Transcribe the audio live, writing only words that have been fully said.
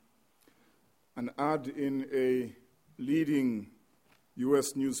An ad in a leading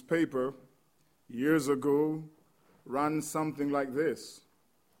U.S. newspaper years ago ran something like this: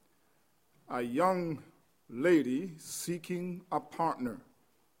 a young lady seeking a partner.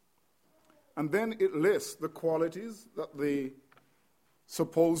 And then it lists the qualities that the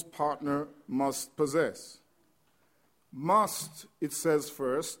supposed partner must possess. Must, it says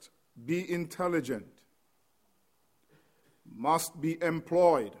first, be intelligent. Must be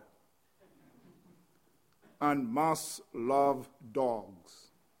employed. And must love dogs.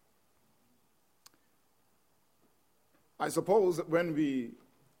 I suppose that when we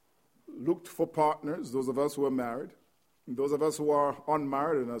looked for partners, those of us who are married, and those of us who are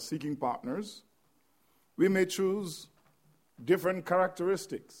unmarried and are seeking partners, we may choose different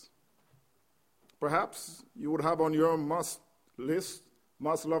characteristics. Perhaps you would have on your must list,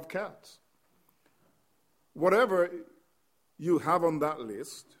 must love cats. Whatever you have on that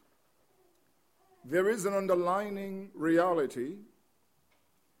list, there is an underlying reality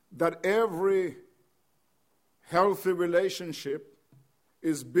that every healthy relationship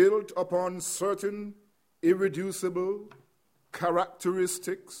is built upon certain irreducible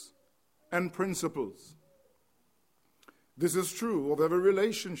characteristics and principles. This is true of every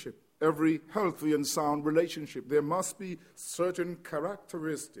relationship, every healthy and sound relationship. There must be certain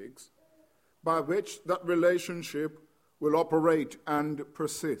characteristics by which that relationship will operate and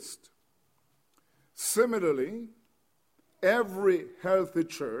persist. Similarly, every healthy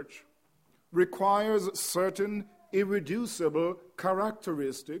church requires certain irreducible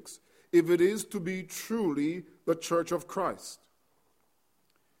characteristics if it is to be truly the church of Christ.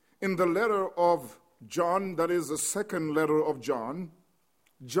 In the letter of John, that is the second letter of John,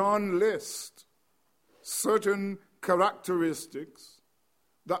 John lists certain characteristics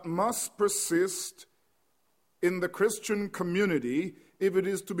that must persist in the Christian community if it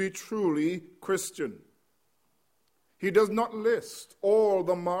is to be truly Christian. He does not list all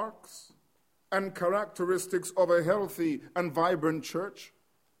the marks and characteristics of a healthy and vibrant church,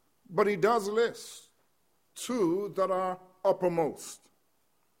 but he does list two that are uppermost.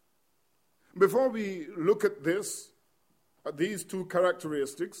 Before we look at these two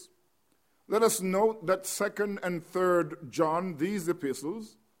characteristics, let us note that 2nd and 3rd John, these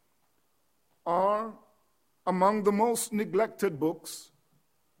epistles, are among the most neglected books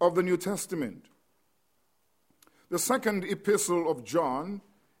of the New Testament. The second epistle of John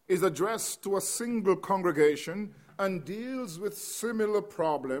is addressed to a single congregation and deals with similar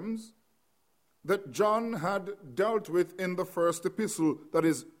problems that John had dealt with in the first epistle, that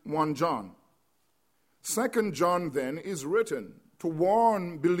is 1 John. 2 John then is written to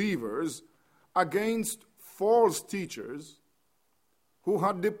warn believers against false teachers who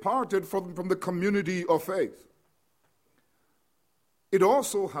had departed from the community of faith. It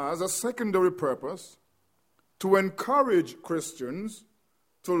also has a secondary purpose to encourage Christians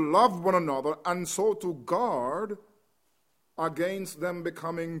to love one another and so to guard against them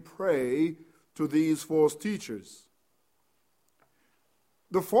becoming prey to these false teachers.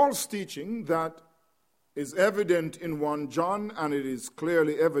 The false teaching that is evident in 1 John, and it is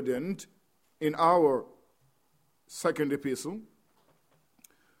clearly evident in our second epistle,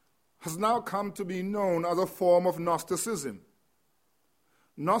 has now come to be known as a form of Gnosticism.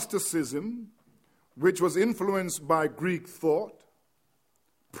 Gnosticism, which was influenced by Greek thought,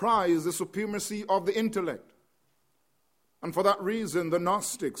 prized the supremacy of the intellect. And for that reason, the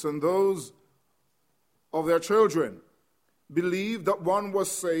Gnostics and those of their children believed that one was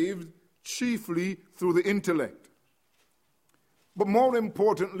saved chiefly through the intellect. But more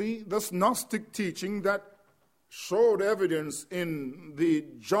importantly, this Gnostic teaching that showed evidence in the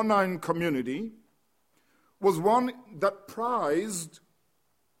Johannine community was one that prized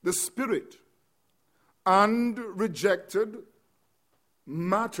the spirit and rejected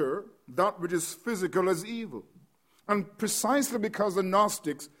matter, that which is physical, as evil. And precisely because the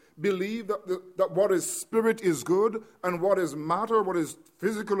Gnostics believed that what is spirit is good and what is matter, what is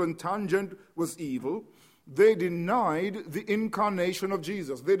physical and tangent, was evil, they denied the incarnation of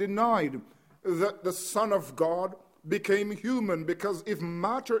Jesus. They denied that the Son of God became human, because if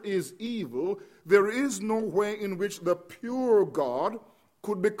matter is evil, there is no way in which the pure God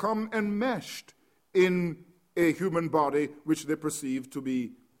could become enmeshed in a human body which they perceived to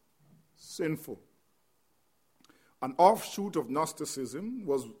be sinful. An offshoot of Gnosticism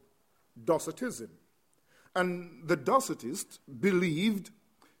was Docetism. And the Docetists believed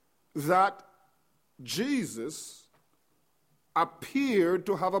that Jesus appeared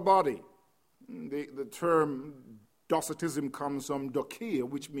to have a body. The term Docetism comes from dokia,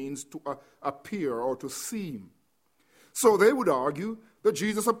 which means to appear or to seem. So they would argue that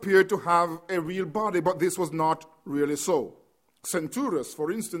Jesus appeared to have a real body, but this was not really so. Centaurus,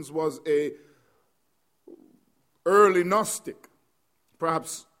 for instance, was a early Gnostic,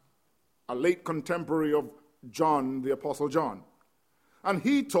 perhaps a late contemporary of John, the Apostle John. And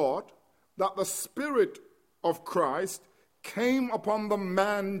he taught that the Spirit of Christ came upon the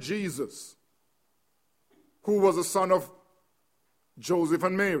man Jesus, who was the son of Joseph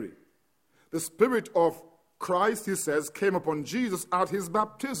and Mary. The Spirit of Christ, he says, came upon Jesus at his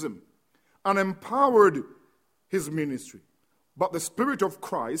baptism and empowered his ministry. But the Spirit of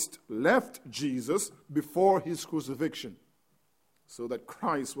Christ left Jesus before his crucifixion, so that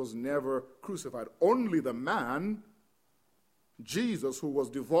Christ was never crucified. Only the man, Jesus, who was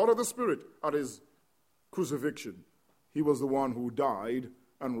devoid of the Spirit at his crucifixion, he was the one who died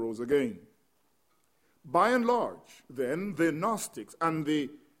and rose again. By and large, then, the Gnostics and the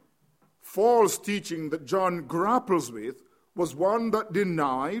false teaching that John grapples with was one that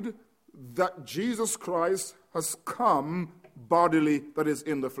denied that Jesus Christ has come bodily, that is,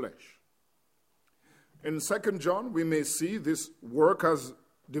 in the flesh. In 2 John, we may see this work as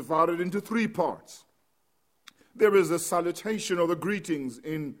divided into three parts. There is the salutation or the greetings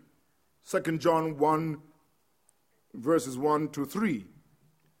in 2 John 1, verses 1 to 3.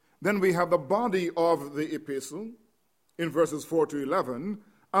 Then we have the body of the epistle in verses 4 to 11,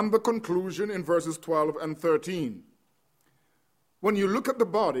 and the conclusion in verses 12 and 13. When you look at the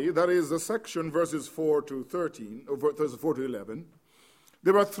body, that is the section verses 4 to 13, or verses 4 to 11,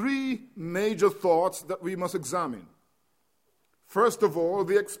 there are three major thoughts that we must examine. First of all,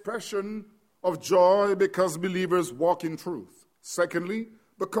 the expression of joy because believers walk in truth. Secondly,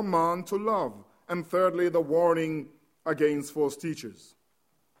 the command to love. And thirdly, the warning against false teachers.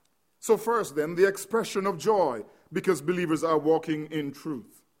 So first then, the expression of joy because believers are walking in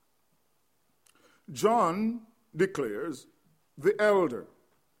truth. John declares, the elder,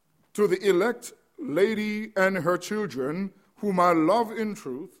 to the elect lady and her children, whom I love in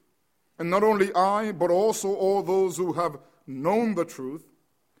truth, and not only I, but also all those who have known the truth,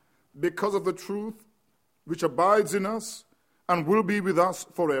 because of the truth which abides in us and will be with us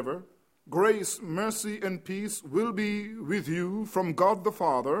forever. Grace, mercy, and peace will be with you from God the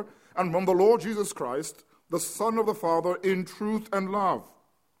Father and from the Lord Jesus Christ, the Son of the Father, in truth and love.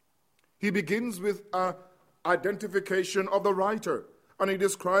 He begins with an identification of the writer, and he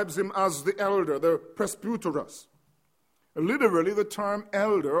describes him as the elder, the presbyteros. Literally, the term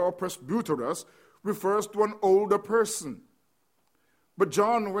elder or presbyteros refers to an older person. But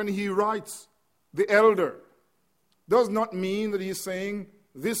John, when he writes the elder, does not mean that he's saying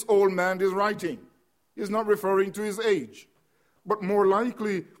this old man is writing. He's not referring to his age, but more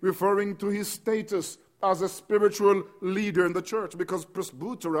likely referring to his status as a spiritual leader in the church, because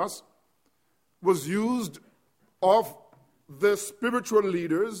presbyteros was used of the spiritual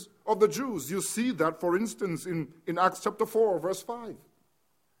leaders of the Jews. You see that, for instance, in Acts chapter 4, verse 5.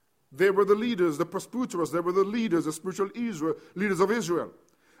 They were the leaders, the presbyteros. They were the leaders, the spiritual leaders of Israel.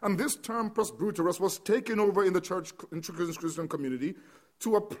 And this term presbyteros was taken over in the church, in Christian community,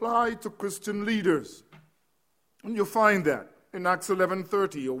 to apply to Christian leaders. And you find that in Acts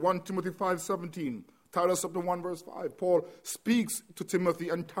 11:30 or 1 Timothy 5:17, Titus chapter 1 verse 5. Paul speaks to Timothy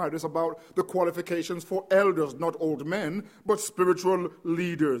and Titus about the qualifications for elders, not old men, but spiritual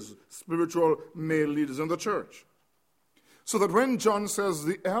leaders, spiritual male leaders in the church. So that when John says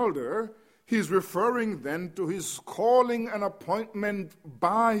the elder, he's referring then to his calling and appointment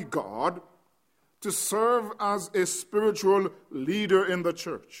by God to serve as a spiritual leader in the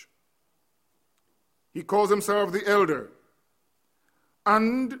church. He calls himself the elder.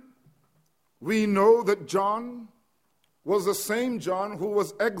 And we know that John was the same John who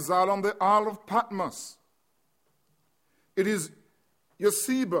was exiled on the Isle of Patmos. It is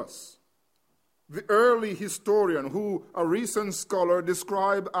Eusebius, the early historian, who a recent scholar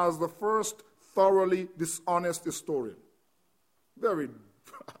described as the first thoroughly dishonest historian.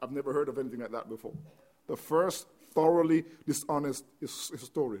 I've never heard of anything like that before. The first thoroughly dishonest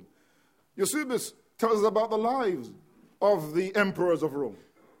historian. Eusebius tells us about the lives of the emperors of Rome.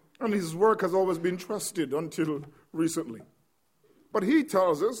 And his work has always been trusted until recently. But he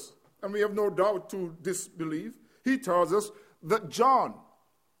tells us, and we have no doubt to disbelieve, he tells us that John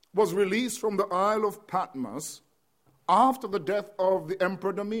was released from the Isle of Patmos after the death of the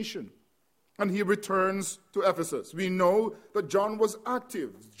Emperor Domitian. And he returns to Ephesus. We know that John was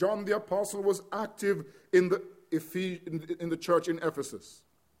active. John the Apostle was active in the church in Ephesus.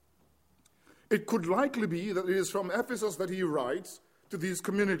 It could likely be that it is from Ephesus that he writes to these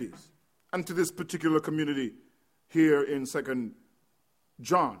communities, and to this particular community here in 2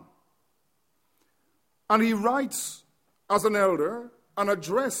 John. And he writes as an elder and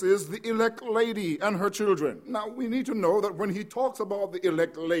addresses the elect lady and her children. Now, we need to know that when he talks about the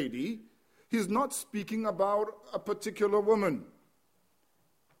elect lady, he's not speaking about a particular woman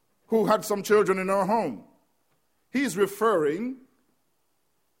who had some children in her home. He's referring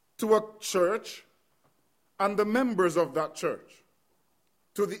to a church and the members of that church,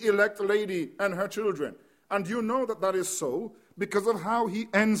 to the elect lady and her children. And you know that that is so because of how he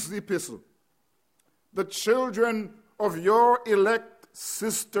ends the epistle. The children of your elect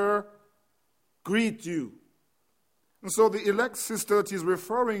sister greet you. And so the elect sister that he's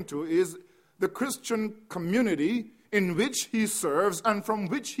referring to is the Christian community in which he serves and from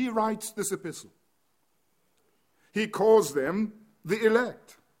which he writes this epistle. He calls them the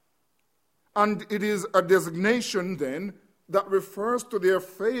elect. And it is a designation then that refers to their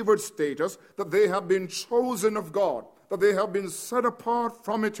favored status, that they have been chosen of God, that they have been set apart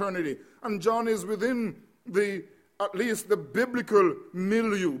from eternity. And John is within at least the biblical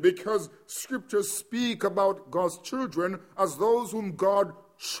milieu, because scriptures speak about God's children as those whom God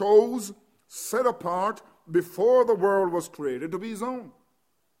chose, set apart before the world was created to be his own.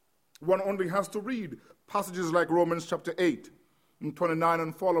 One only has to read passages like Romans chapter 8, and 29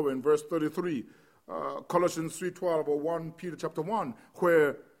 and following, verse 33, Colossians 3:12, or 1 Peter chapter 1,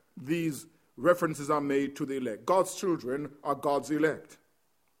 where these references are made to the elect. God's children are God's elect.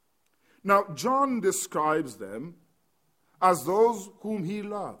 Now, John describes them as those whom he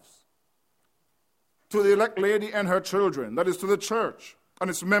loves. To the elect lady and her children, that is to the church and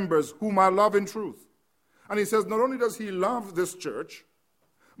its members, whom I love in truth. And he says not only does he love this church,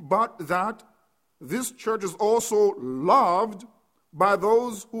 but that this church is also loved by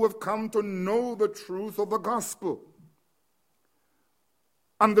those who have come to know the truth of the gospel.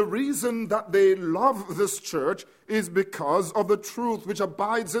 And the reason that they love this church is because of the truth which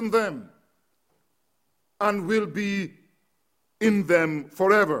abides in them and will be in them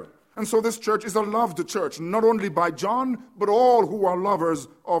forever. And so this church is a loved church, not only by John, but all who are lovers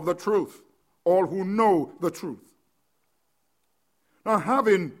of the truth, all who know the truth. Now,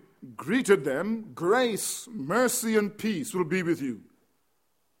 having greeted them, grace, mercy, and peace will be with you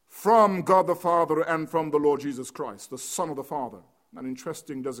from God the Father and from the Lord Jesus Christ, the Son of the Father. An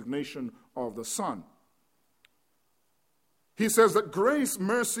interesting designation of the Son. He says that grace,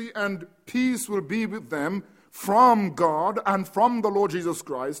 mercy, and peace will be with them from God and from the Lord Jesus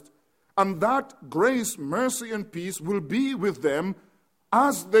Christ, and that grace, mercy, and peace will be with them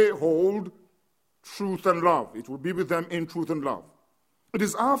as they hold truth and love. It will be with them in truth and love. It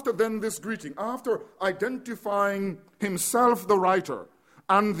is after then this greeting, after identifying himself, the writer,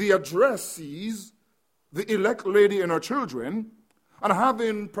 and the addressees, the elect lady and her children, and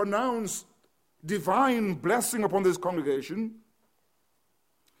having pronounced divine blessing upon this congregation,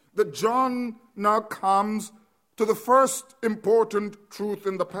 that John now comes to the first important truth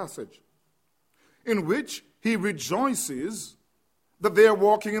in the passage, in which he rejoices that they are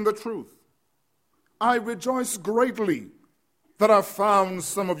walking in the truth. I rejoice greatly that I found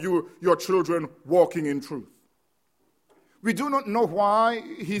some of you, your children, walking in truth. We do not know why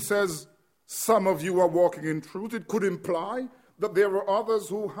he says some of you are walking in truth. It could imply that there were others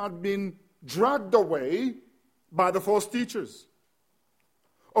who had been dragged away by the false teachers.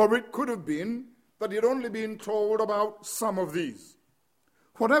 Or it could have been that he had only been told about some of these.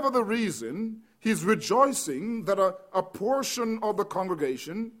 Whatever the reason, he's rejoicing that a portion of the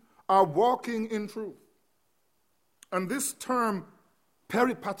congregation are walking in truth. And this term,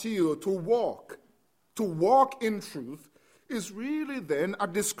 peripatio, to walk in truth, is really then a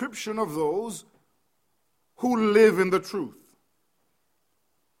description of those who live in the truth.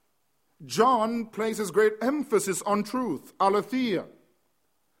 John places great emphasis on truth, aletheia.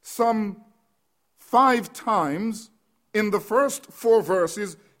 Some 5 times in the first 4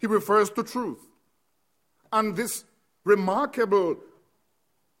 verses, he refers to truth. And this remarkable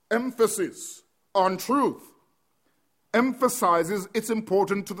emphasis on truth emphasizes its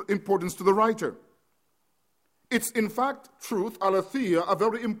importance to the writer. It's in fact truth, aletheia, a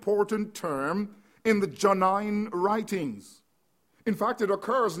very important term in the Johannine writings. In fact, it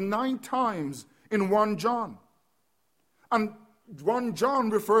occurs 9 times in 1 John. And 1 John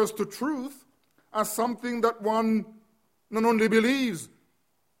refers to truth as something that one not only believes,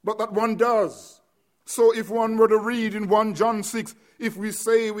 but that one does. So if one were to read in 1 John 6, if we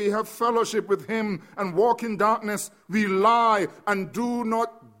say we have fellowship with him and walk in darkness, we lie and do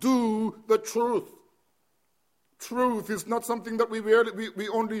not do the truth. Truth is not something that we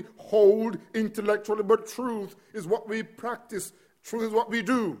only hold intellectually, but truth is what we practice. Truth is what we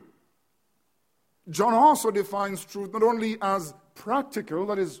do. John also defines truth not only as practical,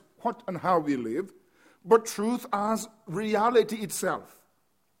 that is what and how we live, but truth as reality itself.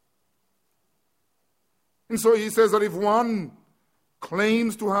 And so he says that if one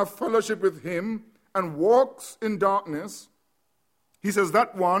claims to have fellowship with him and walks in darkness, he says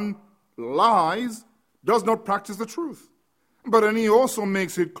that one lies, does not practice the truth. But then he also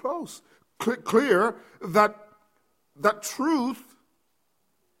makes it clear that truth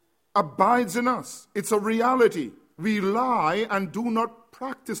abides in us. It's a reality. We lie and do not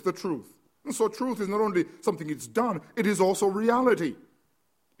practice the truth. And so truth is not only something it's done, it is also reality.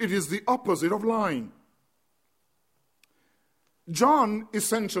 It is the opposite of lying. John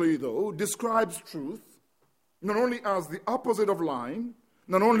essentially, though, describes truth not only as the opposite of lying,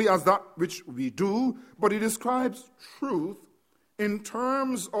 not only as that which we do, but he describes truth in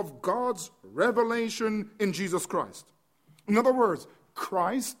terms of God's revelation in Jesus Christ. In other words,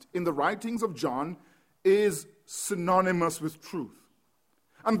 Christ, in the writings of John, is synonymous with truth.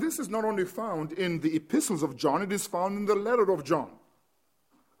 And this is not only found in the epistles of John, it is found in the letter of John.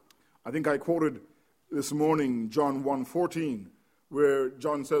 I think I quoted this morning John 1:14, where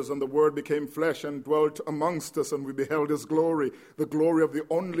John says, "And the Word became flesh and dwelt amongst us, and we beheld his glory, the glory of the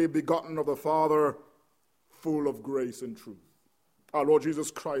only begotten of the Father, full of grace and truth." Our Lord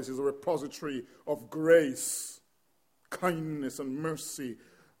Jesus Christ is a repository of grace, kindness, and mercy,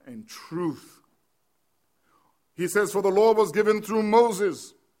 and truth. He says, "For the law was given through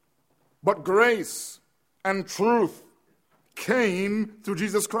Moses, but grace and truth came through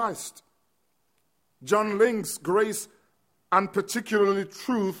Jesus Christ." John links grace and particularly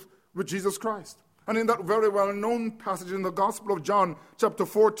truth with Jesus Christ. And in that very well-known passage in the Gospel of John, chapter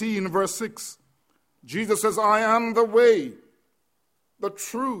 14, verse 6, Jesus says, "I am the way, the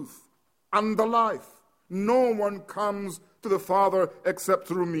truth, and the life. No one comes to the Father except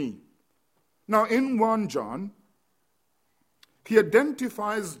through me." Now, in 1 John, he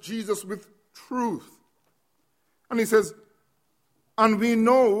identifies Jesus with truth. And he says, "And we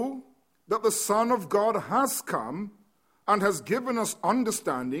know that the Son of God has come and has given us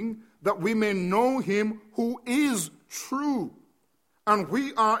understanding that we may know him who is true. And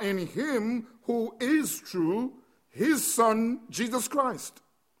we are in him who is true, his Son, Jesus Christ.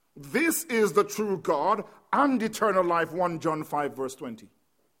 This is the true God and eternal life." 1 John 5, verse 20.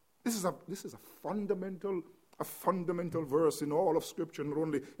 This is a fundamental verse in all of Scripture, not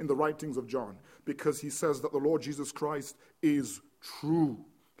only in the writings of John, because he says that the Lord Jesus Christ is true.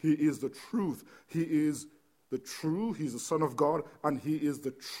 He is the truth. He is the true, he's the Son of God, and he is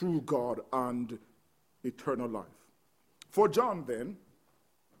the true God and eternal life. For John, then,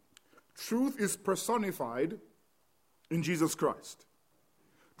 truth is personified in Jesus Christ.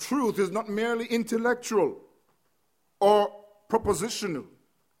 Truth is not merely intellectual or propositional.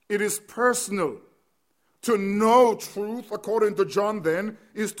 It is personal. To know truth, according to John, then,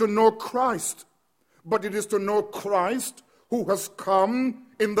 is to know Christ. But it is to know Christ who has come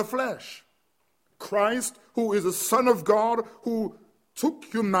in the flesh. Christ, who is the Son of God, who took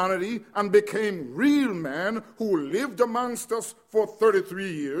humanity and became real man, who lived amongst us for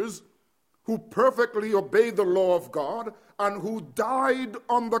 33 years, who perfectly obeyed the law of God, and who died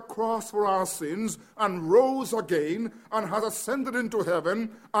on the cross for our sins and rose again and has ascended into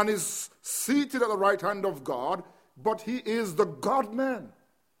heaven and is seated at the right hand of God, but he is the God-man,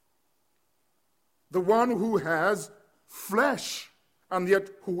 the one who has flesh and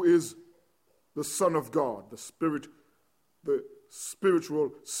yet who is the Son of God, the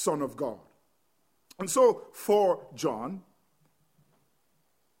spiritual Son of God. And so for John,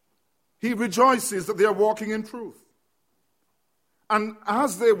 he rejoices that they are walking in truth. And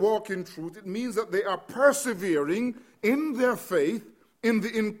as they walk in truth, it means that they are persevering in their faith in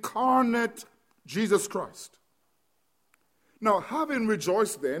the incarnate Jesus Christ. Now, having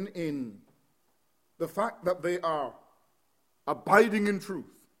rejoiced then in the fact that they are abiding in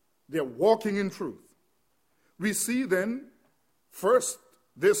truth, they are walking in truth, we see then first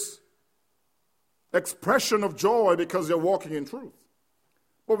this expression of joy because they're walking in truth.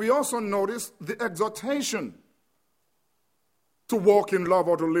 But we also notice the exhortation to walk in love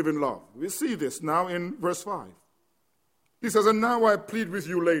or to live in love. We see this now in verse 5. He says, "And now I plead with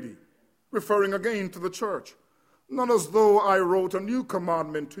you, lady," referring again to the church, "not as though I wrote a new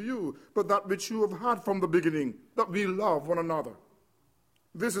commandment to you, but that which you have had from the beginning, that we love one another.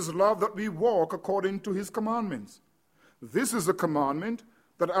 This is love, that we walk according to his commandments. This is a commandment,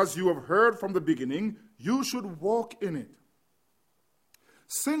 that as you have heard from the beginning, you should walk in it."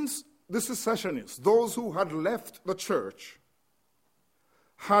 Since the secessionists, those who had left the church,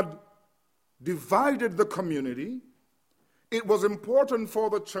 had divided the community, it was important for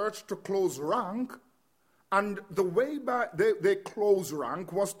the church to close rank And the way they close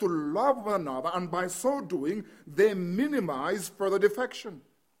rank was to love one another, and by so doing, they minimize further defection.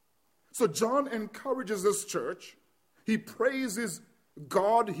 So John encourages this church. He praises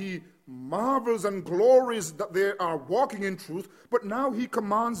God. He marvels and glories that they are walking in truth, but now he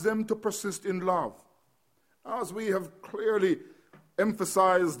commands them to persist in love. As we have clearly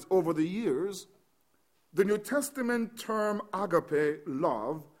emphasized over the years, the New Testament term agape,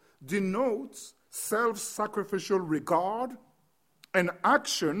 love, denotes self-sacrificial regard and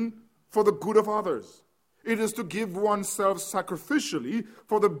action for the good of others. It is to give oneself sacrificially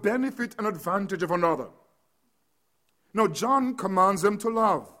for the benefit and advantage of another. Now, John commands them to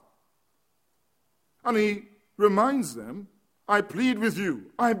love. And he reminds them, I plead with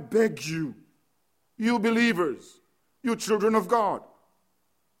you, I beg you, you believers, you children of God.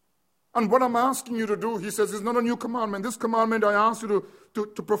 And what I'm asking you to do, he says, is not a new commandment. This commandment I ask you to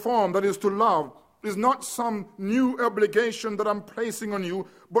perform, that is to love, is not some new obligation that I'm placing on you,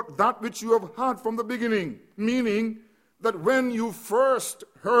 but that which you have had from the beginning. Meaning that when you first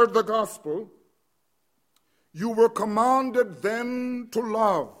heard the gospel, you were commanded then to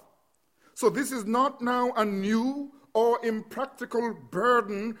love. So this is not now a new or impractical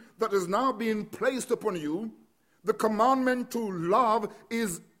burden that is now being placed upon you. The commandment to love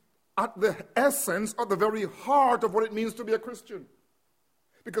is at the essence, at the very heart of what it means to be a Christian.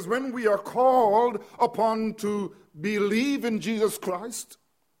 Because when we are called upon to believe in Jesus Christ,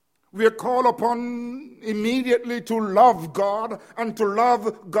 we are called upon immediately to love God and to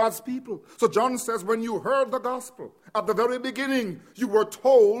love God's people. So John says, when you heard the gospel, at the very beginning, you were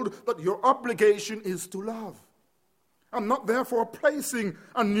told that your obligation is to love. I'm not therefore placing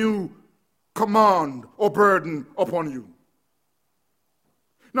a new command or burden upon you.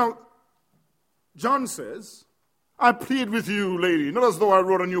 Now, John says, I plead with you, lady, not as though I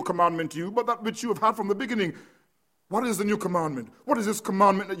wrote a new commandment to you, but that which you have had from the beginning. What is the new commandment? What is this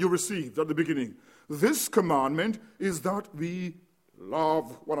commandment that you received at the beginning? This commandment is that we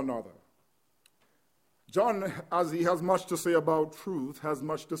love one another. John, as he has much to say about truth, has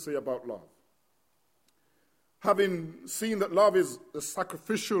much to say about love. Having seen that love is the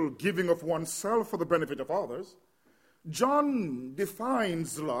sacrificial giving of oneself for the benefit of others, John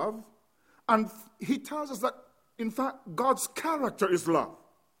defines love, and he tells us that, in fact, God's character is love.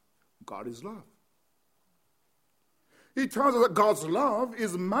 God is love. He tells us that God's love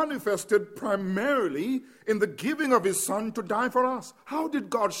is manifested primarily in the giving of his Son to die for us. How did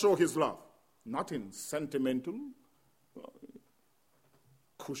God show his love? Not in sentimental,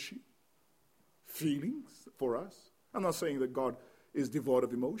 cushy feelings for us. I'm not saying that God is devoid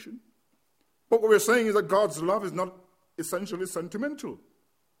of emotion. But what we're saying is that God's love is not essentially sentimental.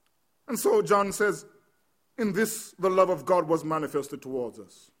 And so John says, in this the love of God was manifested towards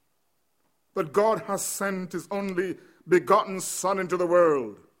us. That God has sent his only begotten Son into the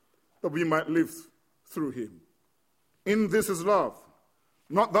world that we might live through him. In this is love.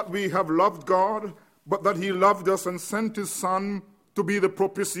 Not that we have loved God, but that he loved us and sent his Son to be the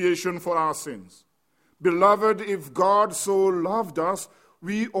propitiation for our sins. Beloved, if God so loved us,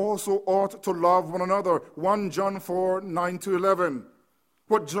 we also ought to love one another. 1 John 4, 9-11.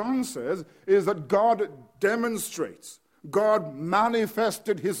 What John says is that God demonstrates, God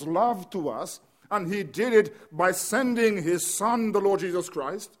manifested his love to us, and he did it by sending his Son, the Lord Jesus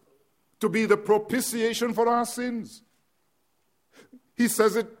Christ, to be the propitiation for our sins. He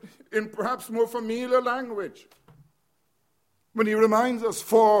says it in perhaps more familiar language when he reminds us,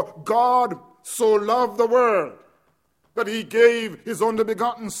 for God so loved the world that he gave his only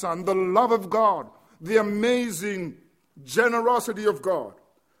begotten Son. The love of God, the amazing generosity of God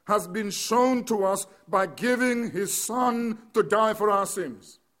has been shown to us by giving his Son to die for our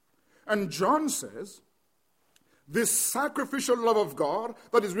sins. And John says, this sacrificial love of God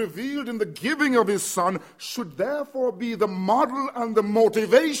that is revealed in the giving of his Son should therefore be the model and the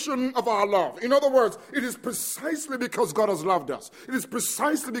motivation of our love. In other words, it is precisely because God has loved us. It is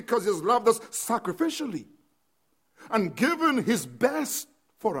precisely because he has loved us sacrificially and given his best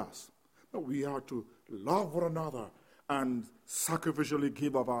for us that we are to love one another and sacrificially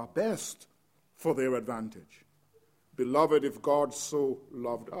give of our best for their advantage. Beloved, if God so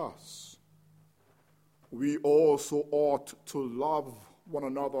loved us, we also ought to love one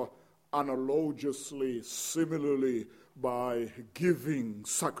another analogously, similarly, by giving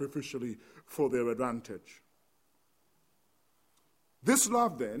sacrificially for their advantage. This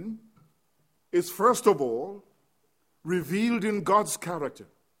love, then, is first of all revealed in God's character.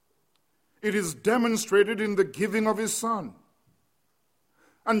 It is demonstrated in the giving of his Son.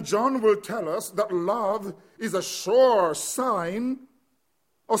 And John will tell us that love is a sure sign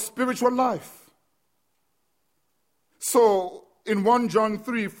of spiritual life. So, in 1 John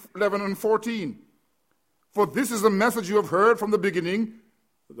 3:11 and 14, for this is the message you have heard from the beginning,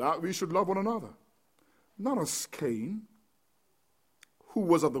 that we should love one another. Not as Cain, who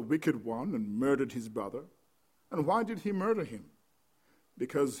was of the wicked one and murdered his brother. And why did he murder him?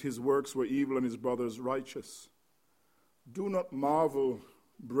 Because his works were evil and his brother's righteous. Do not marvel,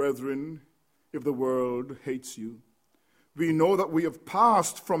 brethren, if the world hates you. We know that we have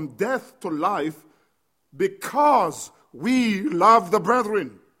passed from death to life because we love the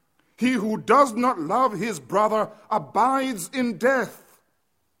brethren. He who does not love his brother abides in death.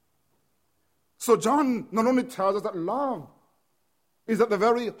 So John not only tells us that love is at the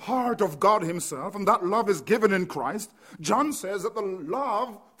very heart of God himself, and that love is given in Christ. John says that the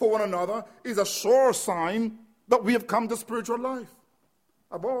love for one another is a sure sign that we have come to spiritual life.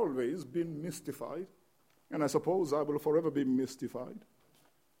 I've always been mystified, and I suppose I will forever be mystified.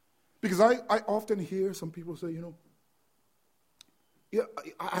 Because I often hear some people say, yeah,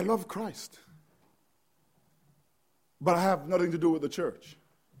 I love Christ, but I have nothing to do with the church.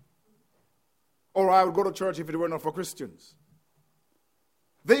 Or I would go to church if it were not for Christians.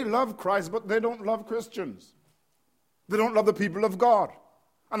 They love Christ, but they don't love Christians. They don't love the people of God.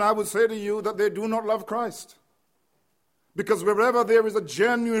 And I would say to you that they do not love Christ. Because wherever there is a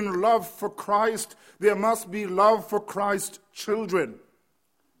genuine love for Christ, there must be love for Christ's children.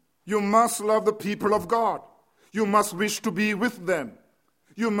 You must love the people of God. You must wish to be with them.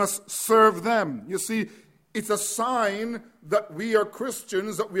 You must serve them. You see, it's a sign that we are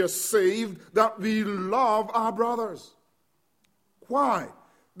Christians, that we are saved, that we love our brothers. Why?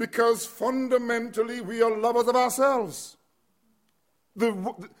 Because fundamentally we are lovers of ourselves.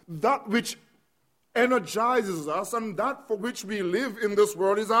 That which energizes us and that for which we live in this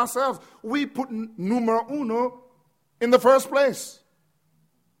world is ourselves. We put numero uno in the first place.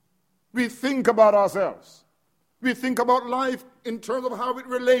 We think about ourselves. We think about life in terms of how it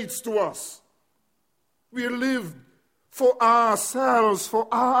relates to us. We live for ourselves, for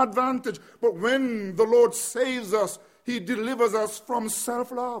our advantage. But when the Lord saves us, He delivers us from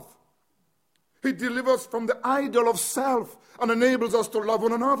self-love. He delivers from the idol of self and enables us to love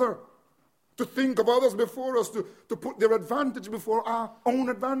one another, to think of others before us, to put their advantage before our own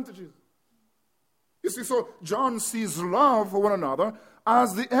advantages. You see, so John sees love for one another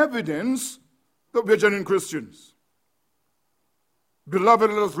as the evidence that we're genuine Christians. Beloved,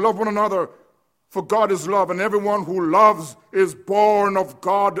 let us love one another, for God is love, and everyone who loves is born of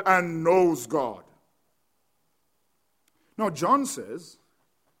God and knows God. Now, John says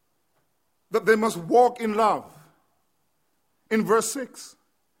that they must walk in love. In verse 6,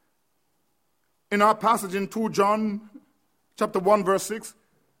 in our passage in 2 John chapter 1, verse 6,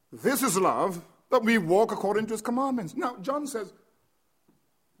 this is love, that we walk according to His commandments. Now, John says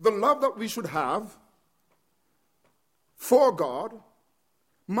the love that we should have for God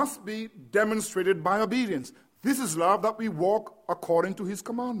must be demonstrated by obedience. This is love, that we walk according to His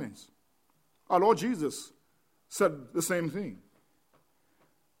commandments. Our Lord Jesus said the same thing.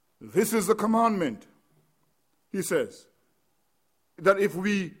 This is the commandment, He says, that if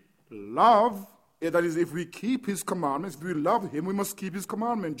we love, that is, if we keep His commandments, if we love Him, we must keep His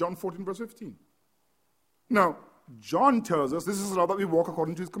commandment. John 14, verse 15. Now, John tells us this is love, that we walk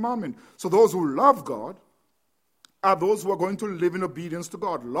according to His commandment. So those who love God are those who are going to live in obedience to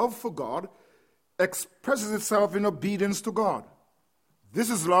God. Love for God expresses itself in obedience to God. This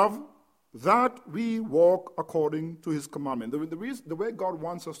is love, that we walk according to His commandment. The way God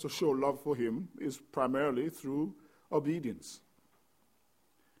wants us to show love for Him is primarily through obedience.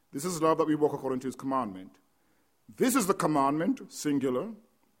 This is love, that we walk according to His commandment. This is the commandment, singular,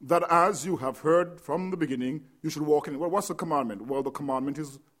 that as you have heard from the beginning, you should walk in it. Well, what's the commandment? Well, the commandment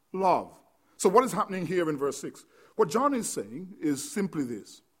is love. So what is happening here in verse 6? What John is saying is simply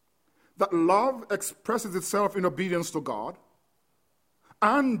this, that love expresses itself in obedience to God,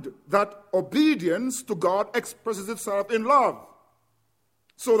 and that obedience to God expresses itself in love.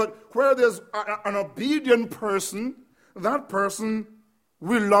 So that where there's an obedient person, that person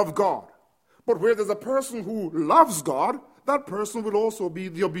will love God. But where there's a person who loves God, that person will also be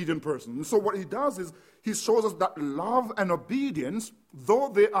the obedient person. And so what he does is he shows us that love and obedience, though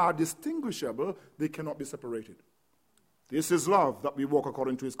they are distinguishable, they cannot be separated. This is love, that we walk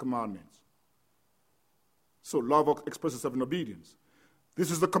according to His commandments. So love expresses itself in obedience.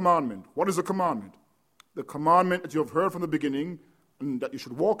 This is the commandment. What is the commandment? The commandment that you have heard from the beginning and that you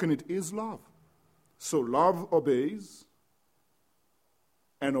should walk in it is love. So love obeys,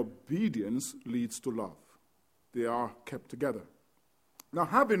 and obedience leads to love. They are kept together. Now,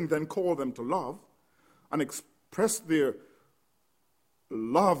 having then called them to love and expressed their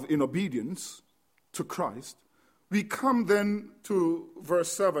love in obedience to Christ, We come then to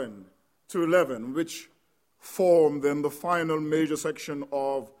verse 7 to 11, which form then the final major section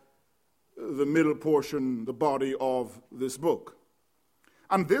of the middle portion, the body of this book.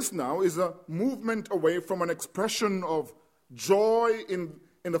 And this now is a movement away from an expression of joy in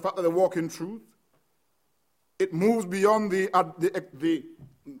the fact that they walk in truth. It moves beyond the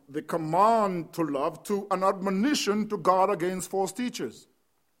command to love to an admonition to guard against false teachers.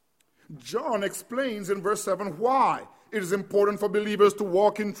 John explains in verse 7 why it is important for believers to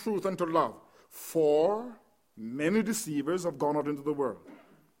walk in truth and to love. For many deceivers have gone out into the world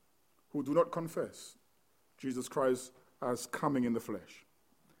who do not confess Jesus Christ as coming in the flesh.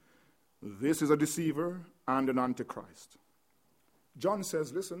 This is a deceiver and an antichrist. John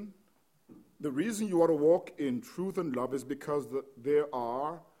says, listen, the reason you ought to walk in truth and love is because there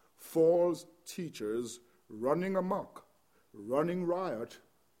are false teachers running amok, running riot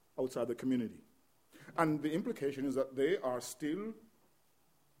outside the community. And the implication is that they are still,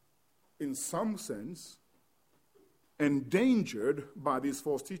 in some sense, endangered by these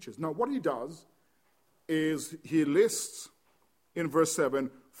false teachers. Now, what he does is he lists in verse 7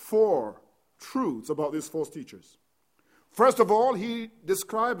 4 truths about these false teachers. First of all, he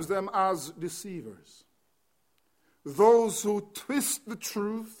describes them as deceivers, those who twist the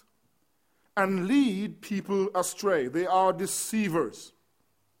truth and lead people astray. They are deceivers.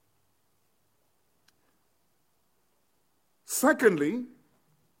 Secondly,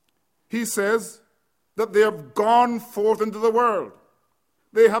 he says that they have gone forth into the world.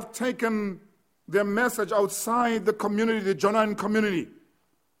 They have taken their message outside the community, the Johannine community,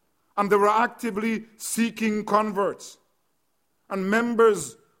 and they were actively seeking converts. And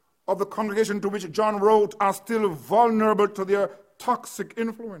members of the congregation to which John wrote are still vulnerable to their toxic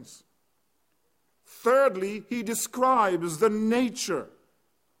influence. Thirdly, he describes the nature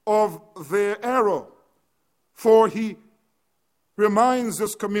of their error, for he reminds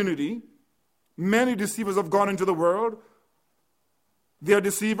this community, many deceivers have gone into the world. They are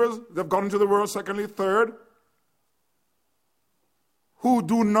deceivers, they've gone into the world. Secondly, third, who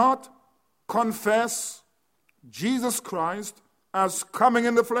do not confess Jesus Christ as coming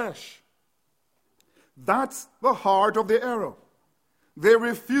in the flesh. That's the heart of the error. They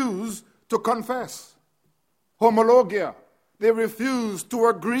refuse to confess. Homologia. They refuse to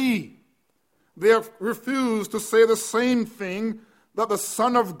agree. They refuse to say the same thing, that the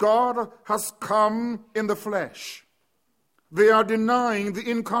Son of God has come in the flesh. They are denying the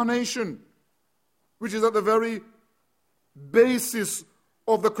incarnation, which is at the very basis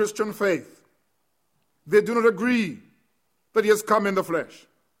of the Christian faith. They do not agree that he has come in the flesh.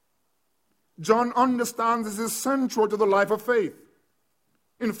 John understands this is central to the life of faith.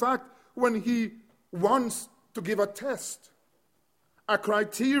 In fact, when he wants to give a test, a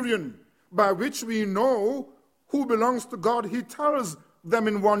criterion by which we know who belongs to God, he tells them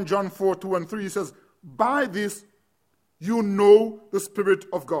in 1 John 4, 2 and 3, he says, by this you know the Spirit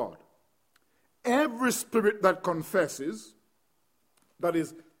of God. Every spirit that confesses, that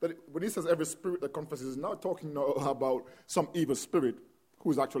when he says every spirit that confesses, he's not talking about some evil spirit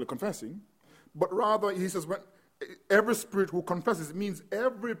who is actually confessing, but rather he says when every spirit who confesses, means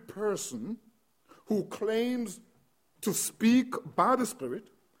every person who claims to speak by the Spirit.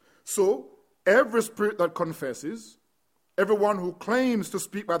 So every spirit that confesses, everyone who claims to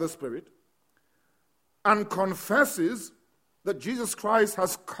speak by the Spirit and confesses that Jesus Christ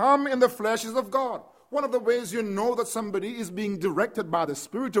has come in the flesh is of God. One of the ways you know that somebody is being directed by the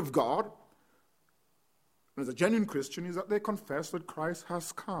Spirit of God, as a genuine Christian, is that they confess that Christ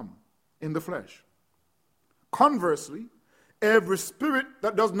has come in the flesh. Conversely, every spirit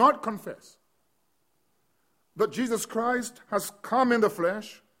that does not confess that Jesus Christ has come in the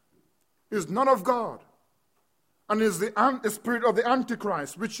flesh is not of God, and is the spirit of the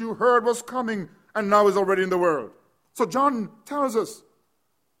Antichrist, which you heard was coming and now is already in the world. So John tells us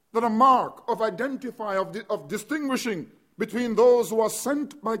that a mark of distinguishing between those who are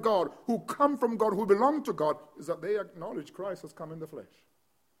sent by God, who come from God, who belong to God, is that they acknowledge Christ has come in the flesh,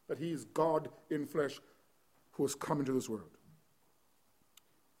 that he is God in flesh who has come into this world.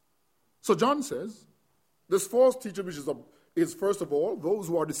 So John says, this false teacher, which is first of all those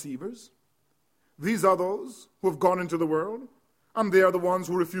who are deceivers. These are those who have gone into the world, and they are the ones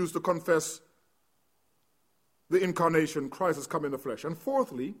who refuse to confess the incarnation, Christ has come in the flesh. And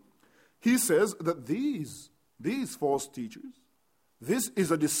fourthly, he says that these false teachers, this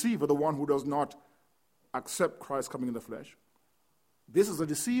is a deceiver, the one who does not accept Christ coming in the flesh. This is a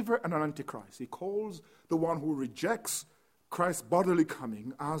deceiver and an antichrist. He calls the one who rejects Christ's bodily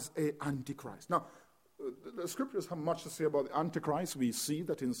coming as an antichrist. Now, the scriptures have much to say about the antichrist. We see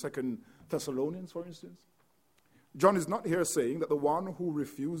that in 2 Thessalonians, for instance. John is not here saying that the one who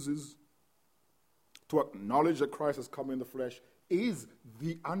refuses to acknowledge that Christ has come in the flesh is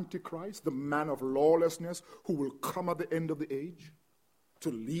the Antichrist, the man of lawlessness who will come at the end of the age to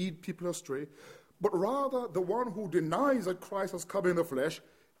lead people astray. But rather, the one who denies that Christ has come in the flesh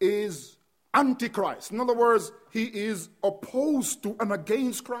is Antichrist. In other words, he is opposed to and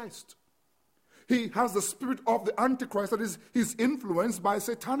against Christ. He has the spirit of the Antichrist, that is, he's influenced by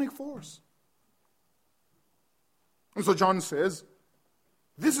satanic force. And so John says,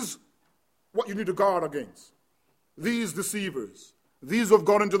 this is what you need to guard against. These deceivers, these who have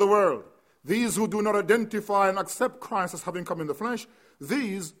gone into the world, these who do not identify and accept Christ as having come in the flesh,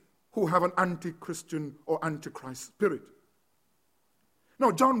 these who have an anti-Christian or antichrist spirit.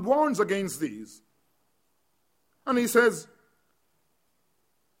 Now, John warns against these. And he says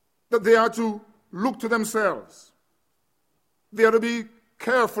that they are to look to themselves. They are to be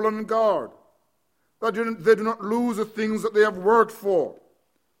careful and on guard, that they do not lose the things that they have worked for,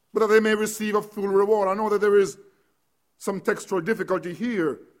 but that they may receive a full reward. I know that there is some textual difficulty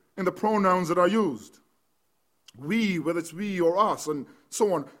here in the pronouns that are used. We, whether it's we or us, and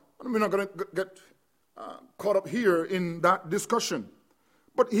so on. We're not going to get caught up here in that discussion.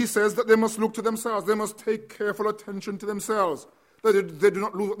 But he says that they must look to themselves. They must take careful attention to themselves, that they do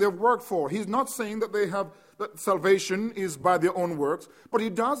not lose what they have worked for. He's not saying that that salvation is by their own works, but he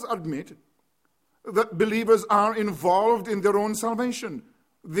does admit that believers are involved in their own salvation.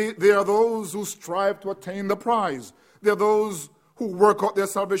 They are those who strive to attain the prize. They are those who work out their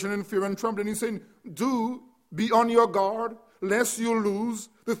salvation in fear and trembling. He's saying, do be on your guard, lest you lose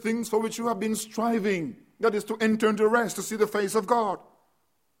the things for which you have been striving. That is to enter into rest, to see the face of God.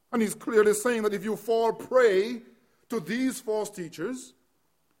 And he's clearly saying that if you fall prey to these false teachers,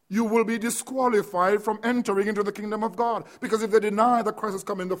 you will be disqualified from entering into the kingdom of God. Because if they deny that Christ has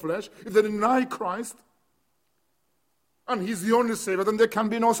come in the flesh, if they deny Christ, and he's the only Savior, then there can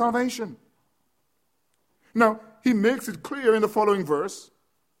be no salvation. Now, he makes it clear in the following verse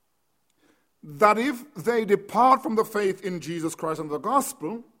that if they depart from the faith in Jesus Christ and the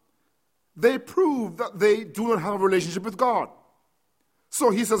gospel, they prove that they do not have a relationship with God. So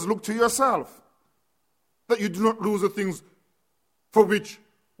he says, look to yourself, that you do not lose the things for which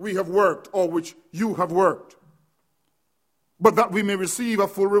we have worked or which you have worked, but that we may receive a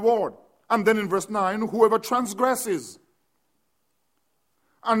full reward. And then in verse 9, whoever transgresses.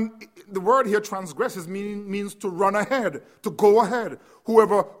 And the word here, transgresses, means to run ahead, to go ahead.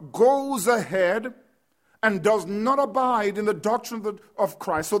 Whoever goes ahead and does not abide in the doctrine of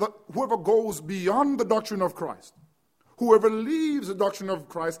Christ, so that whoever goes beyond the doctrine of Christ, whoever leaves the doctrine of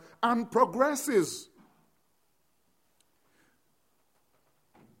Christ and progresses,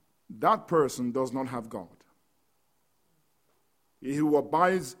 that person does not have God. He who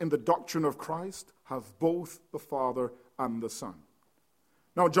abides in the doctrine of Christ has both the Father and the Son.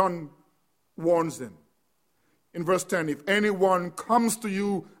 Now John warns them. In verse 10, if anyone comes to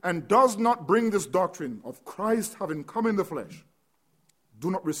you and does not bring this doctrine of Christ having come in the flesh,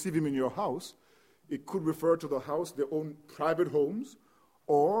 do not receive him in your house. It could refer to the house, their own private homes,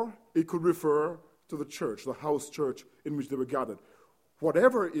 or it could refer to the church, the house church in which they were gathered.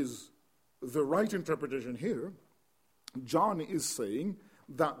 Whatever is the right interpretation here, John is saying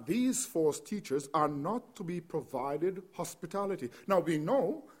that these false teachers are not to be provided hospitality. Now we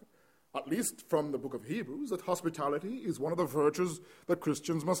know, at least from the book of Hebrews, that hospitality is one of the virtues that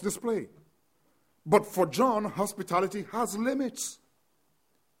Christians must display. But for John, hospitality has limits.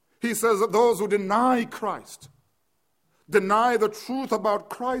 He says that those who deny Christ, deny the truth about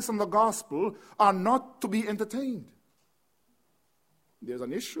Christ and the gospel, are not to be entertained. There's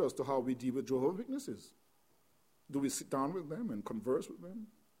an issue as to how we deal with Jehovah's Witnesses. Do we sit down with them and converse with them?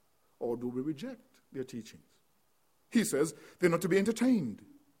 Or do we reject their teachings? He says they're not to be entertained.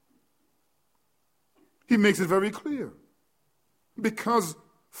 He makes it very clear. Because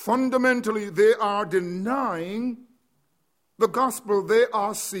fundamentally they are denying the gospel. They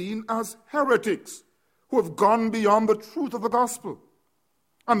are seen as heretics who have gone beyond the truth of the gospel.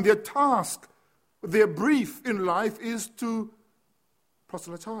 And their task, their brief in life is to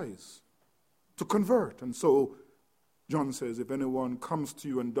proselytize, to convert. And so John says, if anyone comes to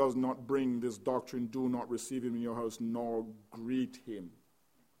you and does not bring this doctrine, do not receive him in your house, nor greet him.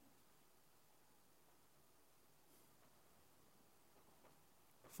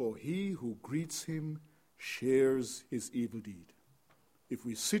 For he who greets him shares his evil deed. If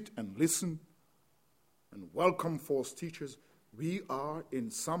we sit and listen and welcome false teachers, we are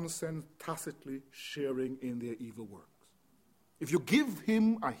in some sense tacitly sharing in their evil works. If you give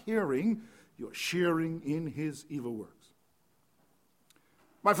him a hearing, you're sharing in his evil works.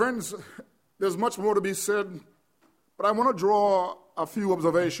 My friends, there's much more to be said But I want to draw a few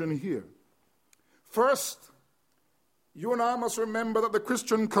observations here. First, you and I must remember that the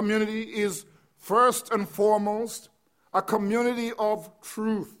Christian community is first and foremost a community of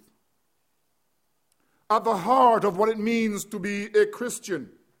truth. At the heart of what it means to be a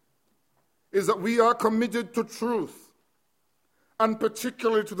Christian is that we are committed to truth, and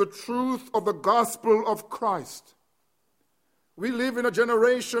particularly to the truth of the gospel of Christ. We live in a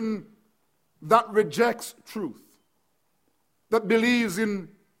generation that rejects truth, that believes in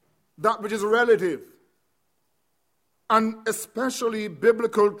that which is relative, and especially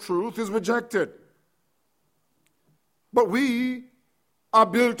biblical truth is rejected. But we are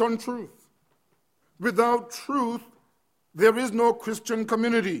built on truth. Without truth, there is no Christian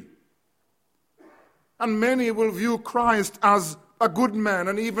community. And many will view Christ as a good man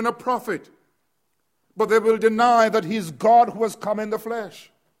and even a prophet, but they will deny that he is God who has come in the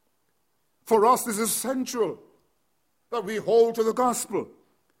flesh. For us, this is essential that we hold to the gospel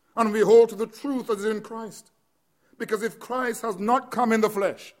and we hold to the truth that is in Christ. Because if Christ has not come in the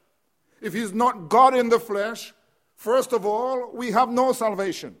flesh, if he's not God in the flesh, first of all, we have no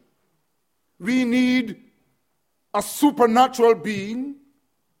salvation. We need a supernatural being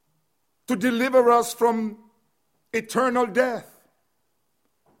to deliver us from eternal death.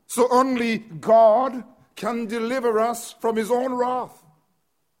 So only God can deliver us from his own wrath.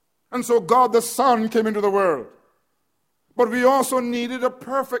 And so God the Son came into the world. But we also needed a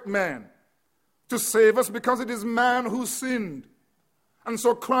perfect man to save us, because it is man who sinned. And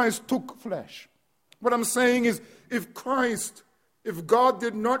so Christ took flesh. What I'm saying is, if God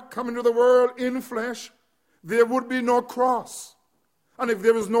did not come into the world in flesh, there would be no cross. And if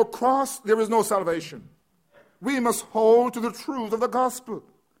there is no cross, there is no salvation. We must hold to the truth of the gospel.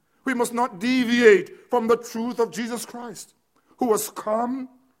 We must not deviate from the truth of Jesus Christ, who has come,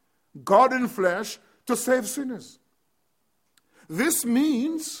 God in flesh, to save sinners. This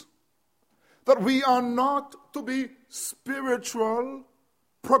means that we are not to be spiritual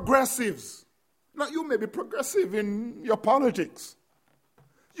progressives. Now, you may be progressive in your politics.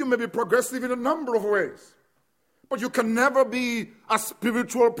 You may be progressive in a number of ways. But you can never be a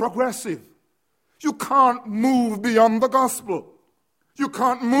spiritual progressive. You can't move beyond the gospel. You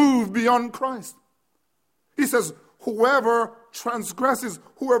can't move beyond Christ. He says, whoever transgresses,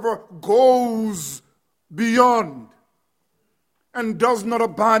 whoever goes beyond and does not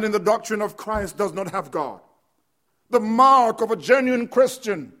abide in the doctrine of Christ does not have God. The mark of a genuine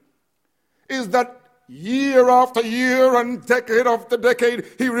Christian is that year after year and decade after decade,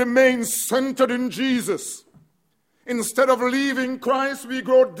 he remains centered in Jesus. Instead of leaving Christ, we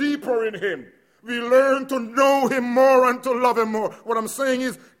grow deeper in him. We learn to know him more and to love him more. What I'm saying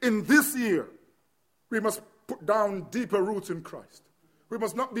is, in this year, we must put down deeper roots in Christ. We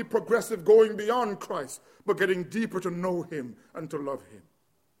must not be progressive going beyond Christ, but getting deeper to know him and to love him.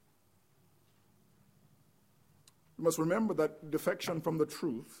 We must remember that defection from the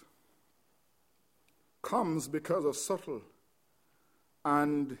truth comes because of subtle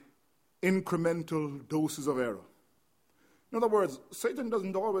and incremental doses of error. In other words, Satan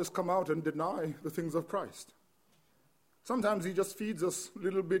doesn't always come out and deny the things of Christ. Sometimes he just feeds us a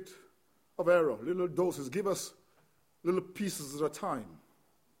little bit of error, little doses, give us little pieces at a time.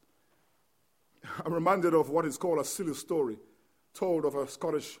 I'm reminded of what is called a silly story told of a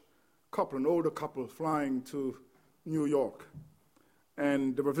Scottish couple, an older couple, flying to New York.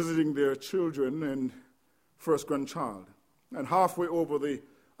 And they were visiting their children and first grandchild. And halfway over the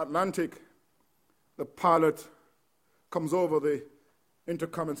Atlantic, the pilot comes over the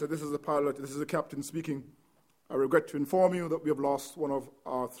intercom and says, "This is the pilot, this is the captain speaking. I regret to inform you that we have lost one of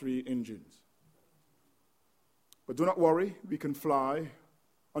our 3 engines. But do not worry, we can fly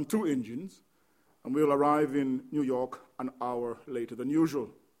on 2 engines, and we'll arrive in New York an hour later than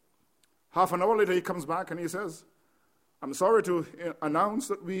usual." Half an hour later, he comes back and he says, "I'm sorry to announce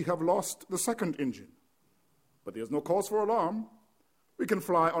that we have lost the 2nd engine. But there's no cause for alarm. We can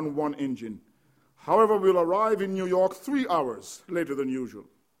fly on 1 engine. However, we'll arrive in New York 3 hours later than usual."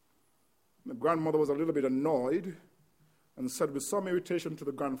 The grandmother was a little bit annoyed and said with some irritation to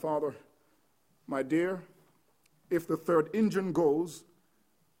the grandfather, "My dear, if the 3rd engine goes,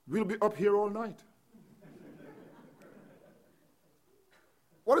 we'll be up here all night."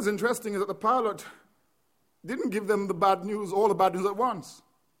 What is interesting is that the pilot didn't give them all the bad news at once.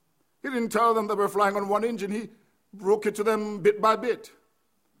 He didn't tell them that we're flying on 1 engine. He broke it to them bit by bit.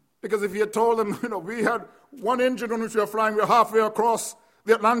 Because if he had told them, we had 1 engine on which we are flying, we're halfway across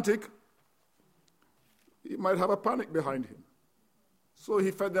the Atlantic, he might have a panic behind him. So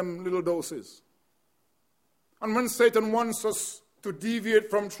he fed them little doses. And when Satan wants us to deviate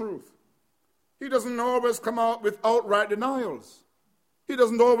from truth, He doesn't always come out with outright denials. He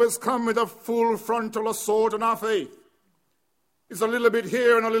doesn't always come with a full frontal assault on our faith. It's a little bit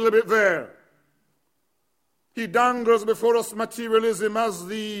here and a little bit there. He dangles before us materialism as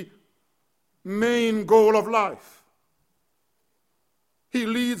the main goal of life. He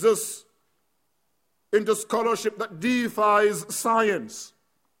leads us into scholarship that defies science.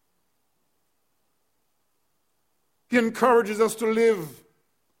 He encourages us to live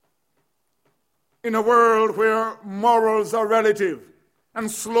in a world where morals are relative, and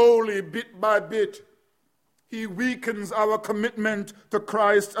slowly, bit by bit, he weakens our commitment to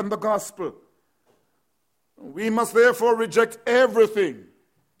Christ and the gospel. We must therefore reject everything,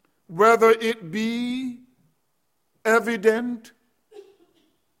 whether it be evident,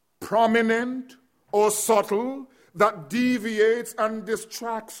 prominent, or subtle, that deviates and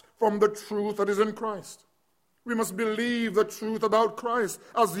distracts from the truth that is in Christ. We must believe the truth about Christ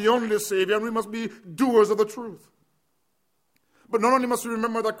as the only Savior, and we must be doers of the truth. But not only must we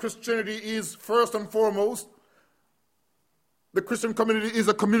remember that Christianity is first and foremost, the Christian community is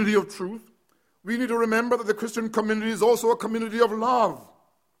a community of truth. We need to remember that the Christian community is also a community of love.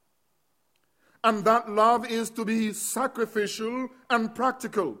 And that love is to be sacrificial and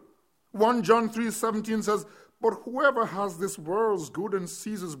practical. 1 John 3:17 says, "But whoever has this world's good and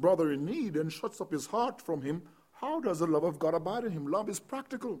sees his brother in need and shuts up his heart from him, how does the love of God abide in him?" Love is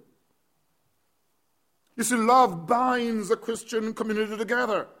practical. You see, love binds the Christian community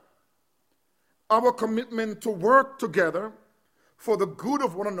together. Our commitment to work together for the good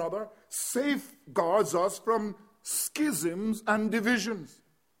of one another safeguards us from schisms and divisions.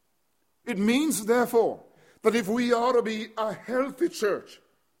 It means, therefore, that if we are to be a healthy church,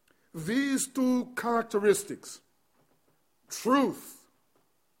 these two characteristics, truth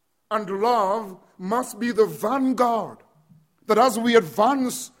and love, must be the vanguard. That as we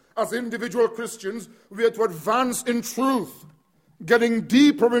advance as individual Christians, we are to advance in truth, getting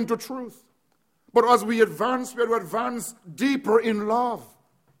deeper into truth. But as we advance, we are to advance deeper in love.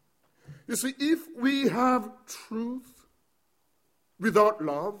 You see, if we have truth without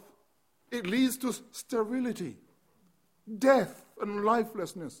love, it leads to sterility, death, and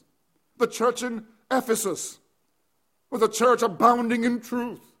lifelessness. The church in Ephesus was a church abounding in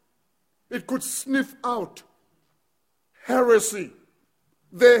truth. It could sniff out heresy.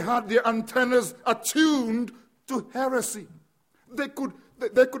 They had their antennas attuned to heresy. They could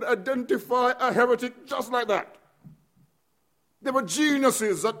identify a heretic just like that. They were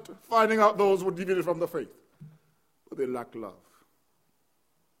geniuses at finding out those who deviated from the faith. But they lacked love.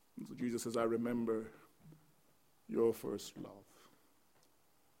 And so Jesus says, "I remember your first love."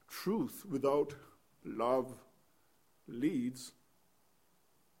 Truth without love leads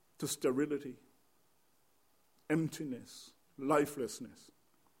to sterility, emptiness, lifelessness.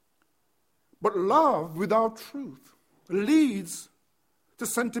 But love without truth leads to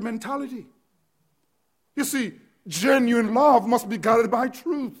sentimentality. You see, genuine love must be guided by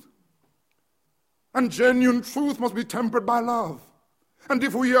truth. And genuine truth must be tempered by love. And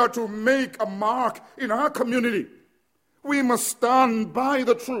if we are to make a mark in our community, we must stand by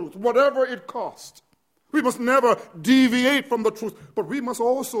the truth, whatever it costs. We must never deviate from the truth, but we must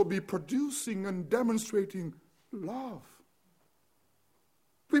also be producing and demonstrating love.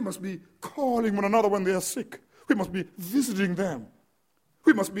 We must be calling one another when they are sick. We must be visiting them.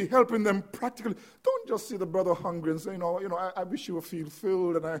 We must be helping them practically. Don't just see the brother hungry and say, I wish you would feel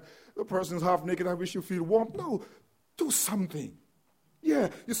filled, and the person's half naked, I wish you feel warm. No, do something.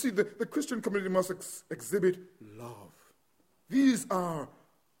 Yeah, you see, the Christian community must exhibit love. These are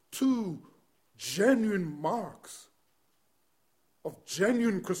two genuine marks of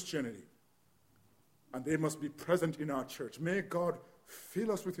genuine Christianity. And they must be present in our church. May God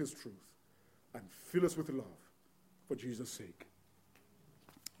fill us with his truth and fill us with love for Jesus' sake.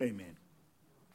 Amen.